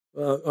us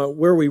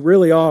where we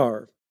really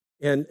are,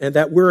 and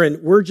that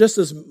we're just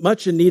as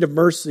much in need of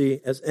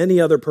mercy as any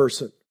other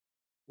person.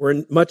 We're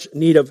in much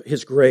need of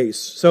His grace.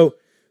 So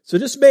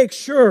just make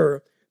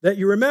sure that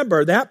you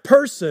remember that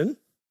person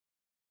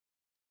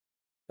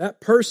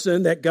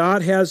that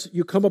God has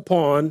you come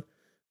upon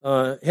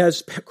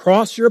has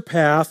crossed your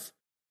path,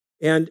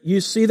 and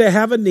you see they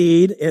have a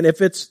need, and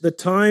if it's the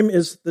time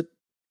is that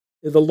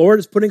the Lord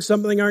is putting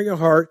something on your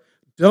heart,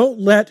 don't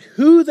let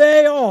who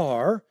they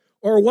are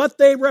or what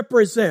they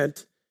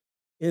represent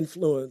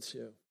influence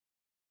you.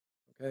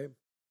 Okay?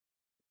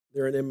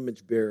 They're an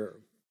image bearer.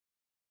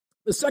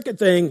 The second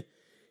thing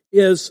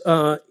is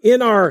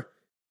in our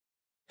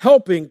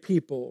helping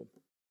people,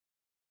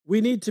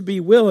 we need to be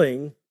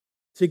willing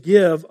to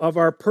give of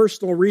our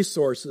personal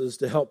resources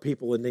to help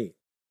people in need.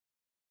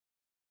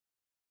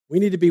 We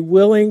need to be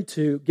willing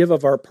to give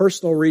of our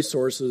personal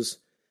resources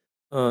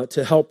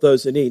to help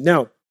those in need.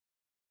 Now,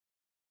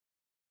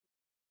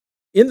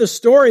 in the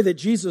story that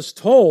Jesus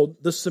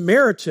told, the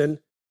Samaritan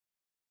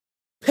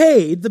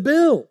paid the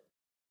bill.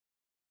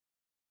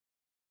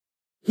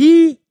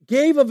 He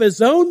gave of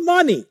his own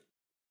money.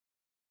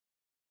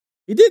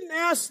 He didn't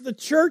ask the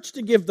church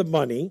to give the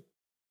money.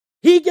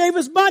 He gave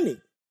his money.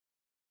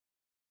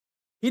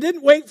 He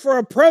didn't wait for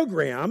a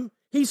program.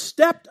 He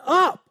stepped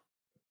up.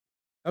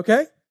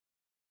 Okay?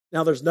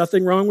 Now, there's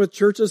nothing wrong with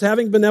churches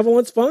having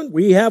benevolence fund.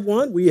 We have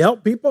one. We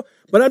help people.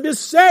 But I'm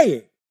just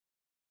saying,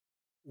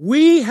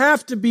 we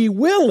have to be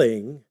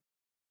willing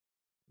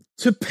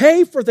to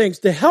pay for things,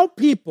 to help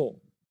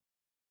people.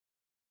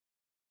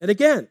 And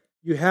again,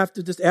 you have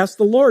to just ask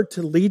the Lord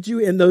to lead you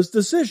in those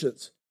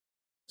decisions.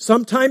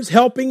 Sometimes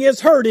helping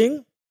is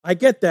hurting. I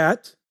get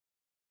that.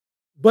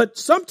 But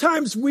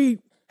sometimes we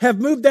have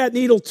moved that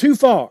needle too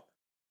far.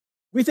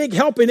 We think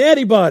helping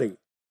anybody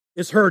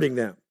is hurting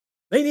them.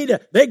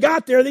 They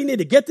got there, they need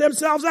to get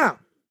themselves out,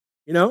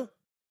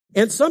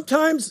 And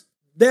sometimes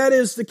that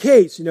is the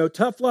case,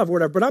 tough love or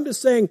whatever. But I'm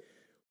just saying,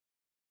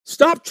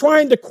 stop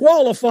trying to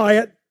qualify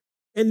it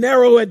and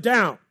narrow it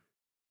down.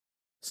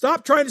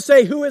 Stop trying to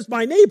say, who is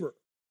my neighbor?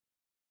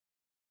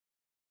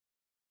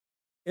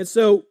 And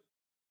so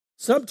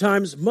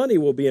sometimes money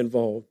will be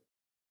involved.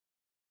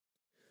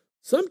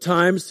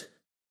 Sometimes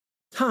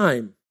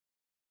time.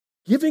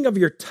 Giving of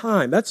your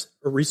time, that's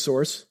a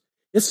resource.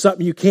 It's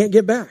something you can't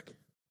get back.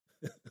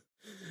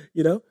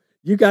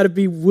 You got to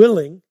be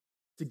willing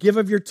to give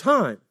of your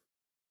time.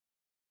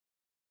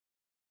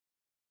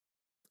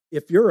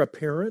 If you're a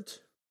parent,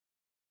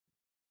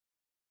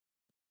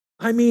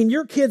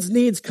 your kids'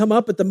 needs come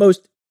up at the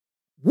most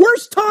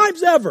worst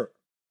times ever.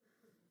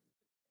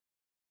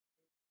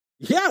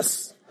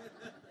 Yes.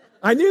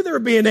 I knew there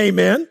would be an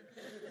amen.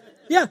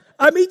 Yeah.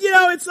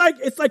 It's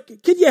like,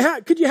 could you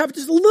have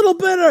just a little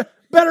bit of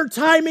better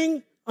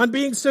timing on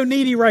being so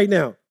needy right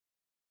now?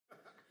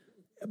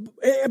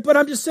 But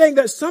I'm just saying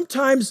that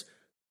sometimes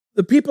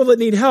the people that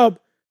need help,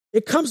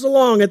 it comes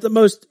along at the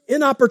most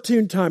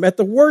inopportune time, at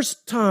the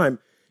worst time.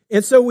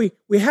 And so we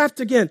have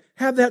to, again,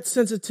 have that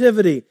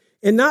sensitivity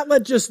and not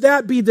let just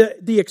that be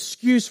the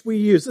excuse we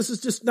use. This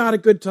is just not a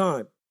good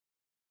time.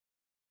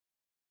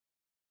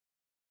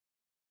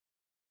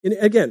 And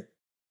again,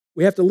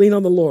 we have to lean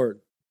on the Lord.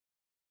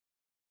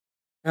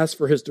 Ask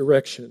for His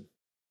direction.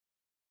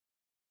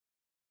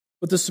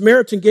 But the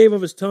Samaritan gave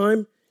of his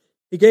time.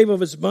 He gave of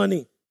his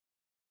money.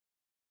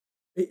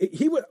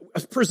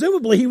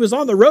 Presumably he was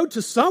on the road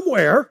to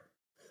somewhere.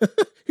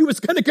 He was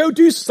going to go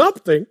do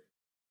something.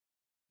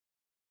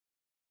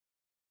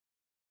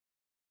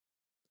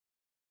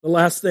 The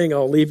last thing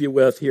I'll leave you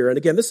with here, and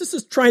again, this is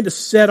just trying to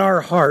set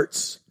our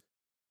hearts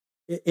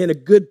in a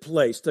good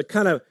place. It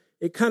kind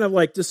of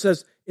like just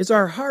says, is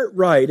our heart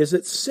right? Is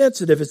it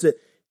sensitive?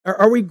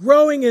 Are we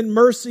growing in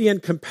mercy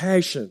and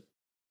compassion?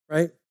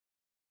 Right?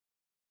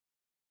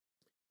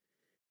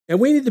 And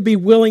we need to be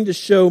willing to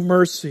show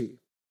mercy.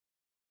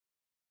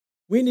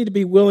 We need to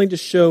be willing to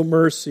show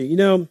mercy.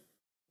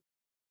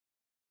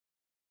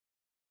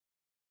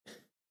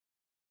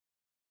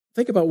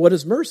 Think about, what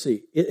is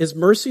mercy? Is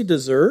mercy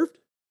deserved?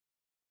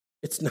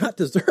 It's not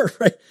deserved,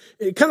 right?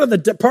 Kind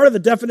of part of the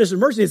definition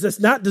of mercy is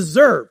it's not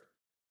deserved,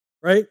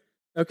 right?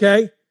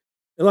 Okay?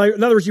 In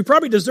other words, you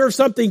probably deserve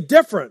something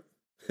different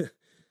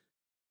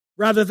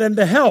rather than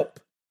the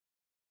help.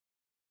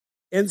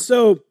 And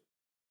so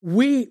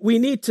we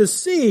need to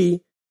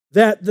see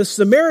that the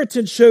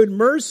Samaritan showed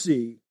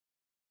mercy,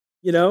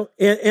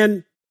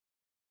 and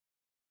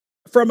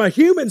from a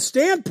human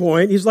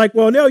standpoint, he's like,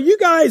 well, no, you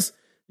guys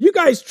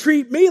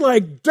treat me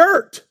like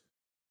dirt.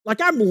 Like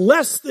I'm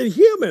less than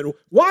human.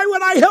 Why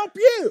would I help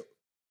you?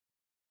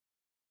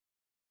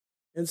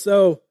 And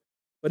so,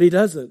 but he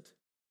doesn't.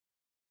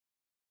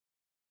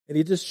 And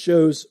he just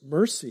shows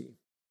mercy.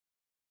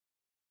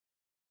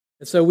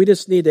 And so we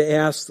just need to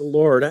ask the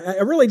Lord. I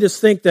really just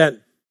think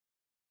that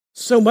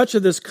so much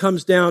of this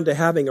comes down to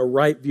having a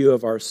right view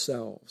of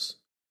ourselves,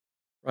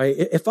 right?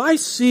 If I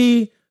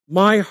see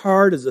my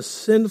heart as a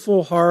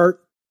sinful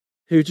heart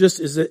who just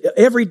is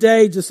every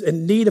day just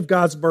in need of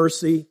God's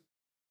mercy,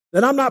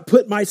 then I'm not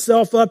putting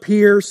myself up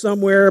here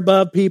somewhere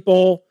above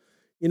people,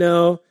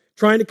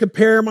 trying to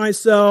compare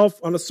myself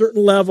on a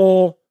certain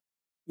level,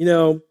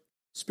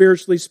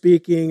 spiritually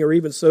speaking or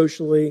even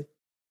socially.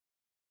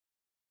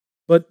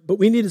 But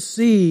we need to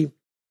see,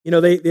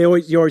 you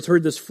always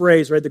heard this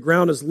phrase, right? The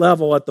ground is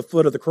level at the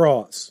foot of the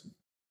cross,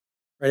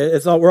 right?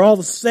 It's all, we're all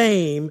the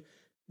same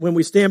when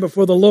we stand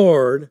before the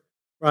Lord,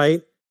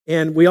 right?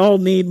 And we all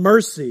need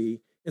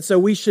mercy. And so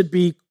we should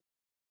be,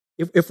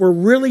 if we're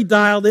really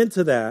dialed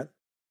into that,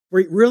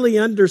 we really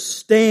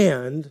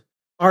understand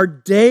our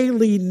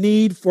daily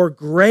need for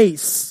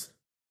grace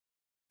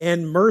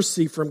and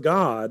mercy from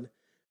God,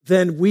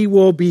 then we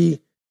will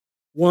be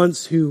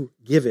ones who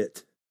give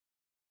it.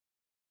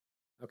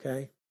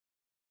 Okay?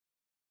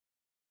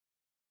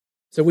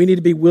 So we need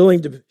to be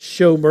willing to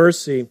show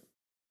mercy.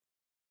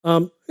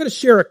 I'm going to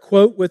share a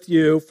quote with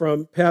you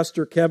from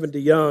Pastor Kevin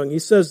DeYoung. He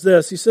says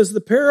this. He says,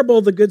 the parable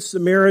of the Good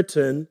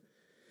Samaritan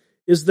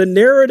is the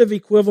narrative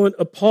equivalent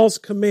of Paul's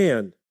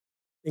command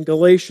in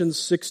Galatians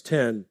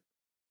 6:10,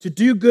 to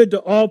do good to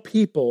all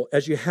people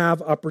as you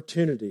have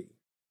opportunity.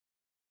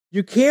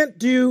 You can't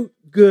do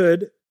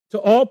good to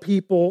all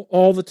people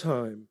all the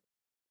time,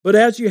 but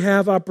as you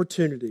have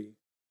opportunity.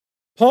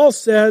 Paul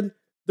said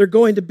they're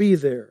going to be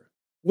there.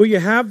 Will you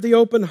have the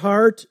open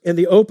heart and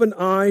the open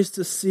eyes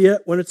to see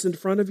it when it's in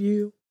front of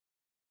you?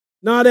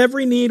 Not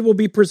every need will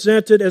be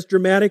presented as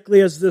dramatically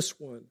as this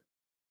one,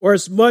 or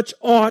as much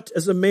aught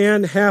as a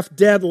man half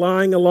dead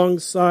lying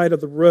alongside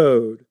of the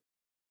road.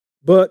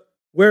 But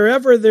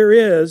wherever there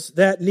is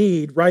that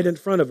need right in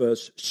front of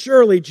us,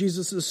 surely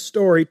Jesus'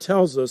 story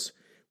tells us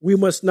we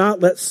must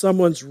not let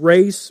someone's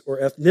race or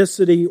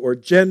ethnicity or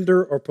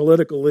gender or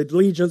political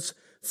allegiance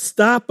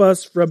stop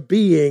us from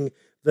being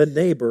the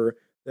neighbor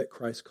that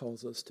Christ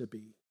calls us to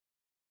be.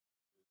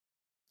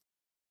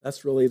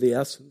 That's really the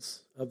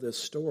essence of this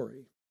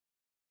story.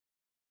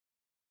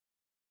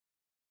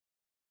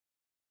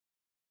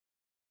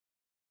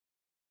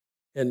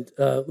 And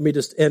let me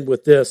just end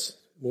with this.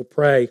 We'll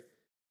pray.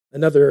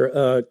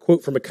 Another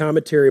quote from a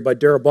commentary by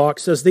Darrell Bock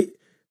says the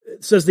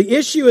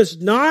issue is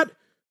not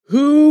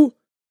who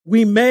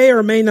we may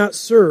or may not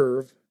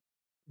serve,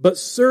 but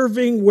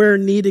serving where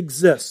need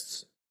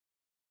exists.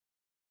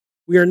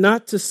 We are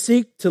not to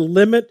seek to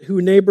limit who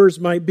neighbors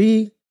might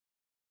be.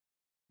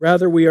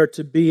 Rather, we are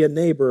to be a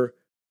neighbor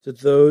to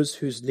those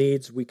whose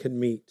needs we can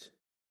meet.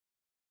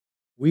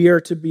 We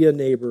are to be a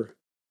neighbor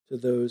to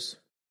those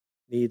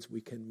needs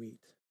we can meet.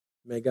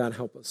 May God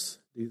help us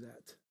do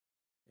that.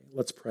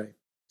 Let's pray.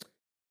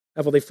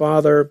 Heavenly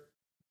Father,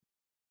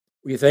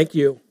 we thank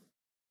you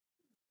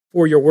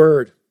for your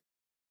word.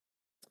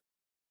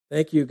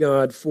 Thank you,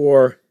 God,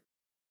 for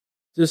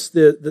just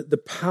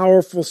the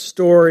powerful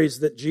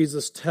stories that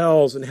Jesus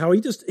tells and how he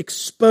just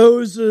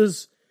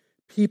exposes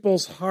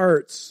people's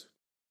hearts.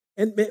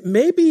 And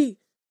maybe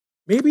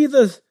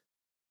the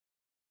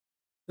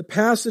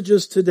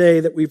passages today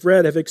that we've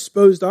read have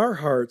exposed our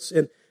hearts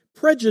and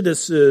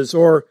prejudices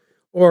or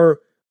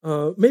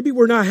maybe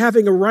we're not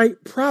having a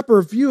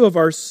proper view of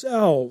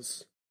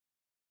ourselves.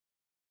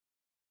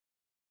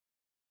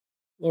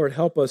 Lord,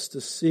 help us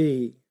to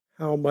see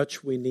how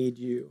much we need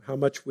you, how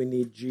much we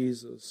need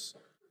Jesus.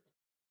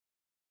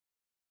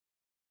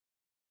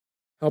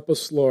 Help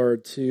us,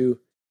 Lord, to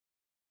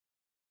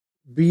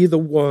be the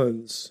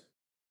ones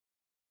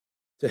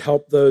to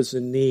help those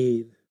in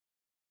need.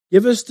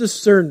 Give us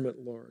discernment,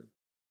 Lord,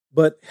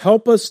 but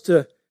help us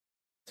to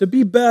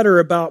be better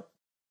about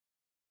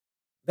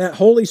that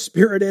Holy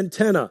Spirit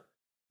antenna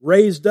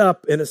raised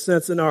up, in a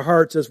sense, in our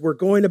hearts as we're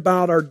going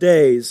about our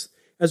days,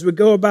 as we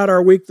go about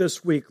our week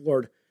this week,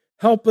 Lord.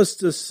 Help us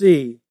to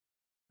see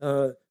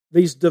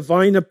these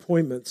divine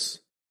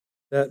appointments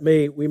that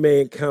we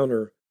may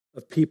encounter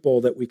of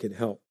people that we can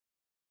help.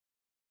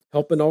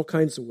 Help in all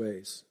kinds of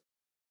ways.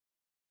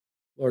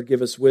 Lord,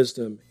 give us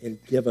wisdom and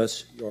give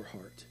us your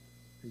heart.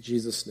 In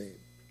Jesus' name,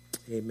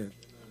 amen.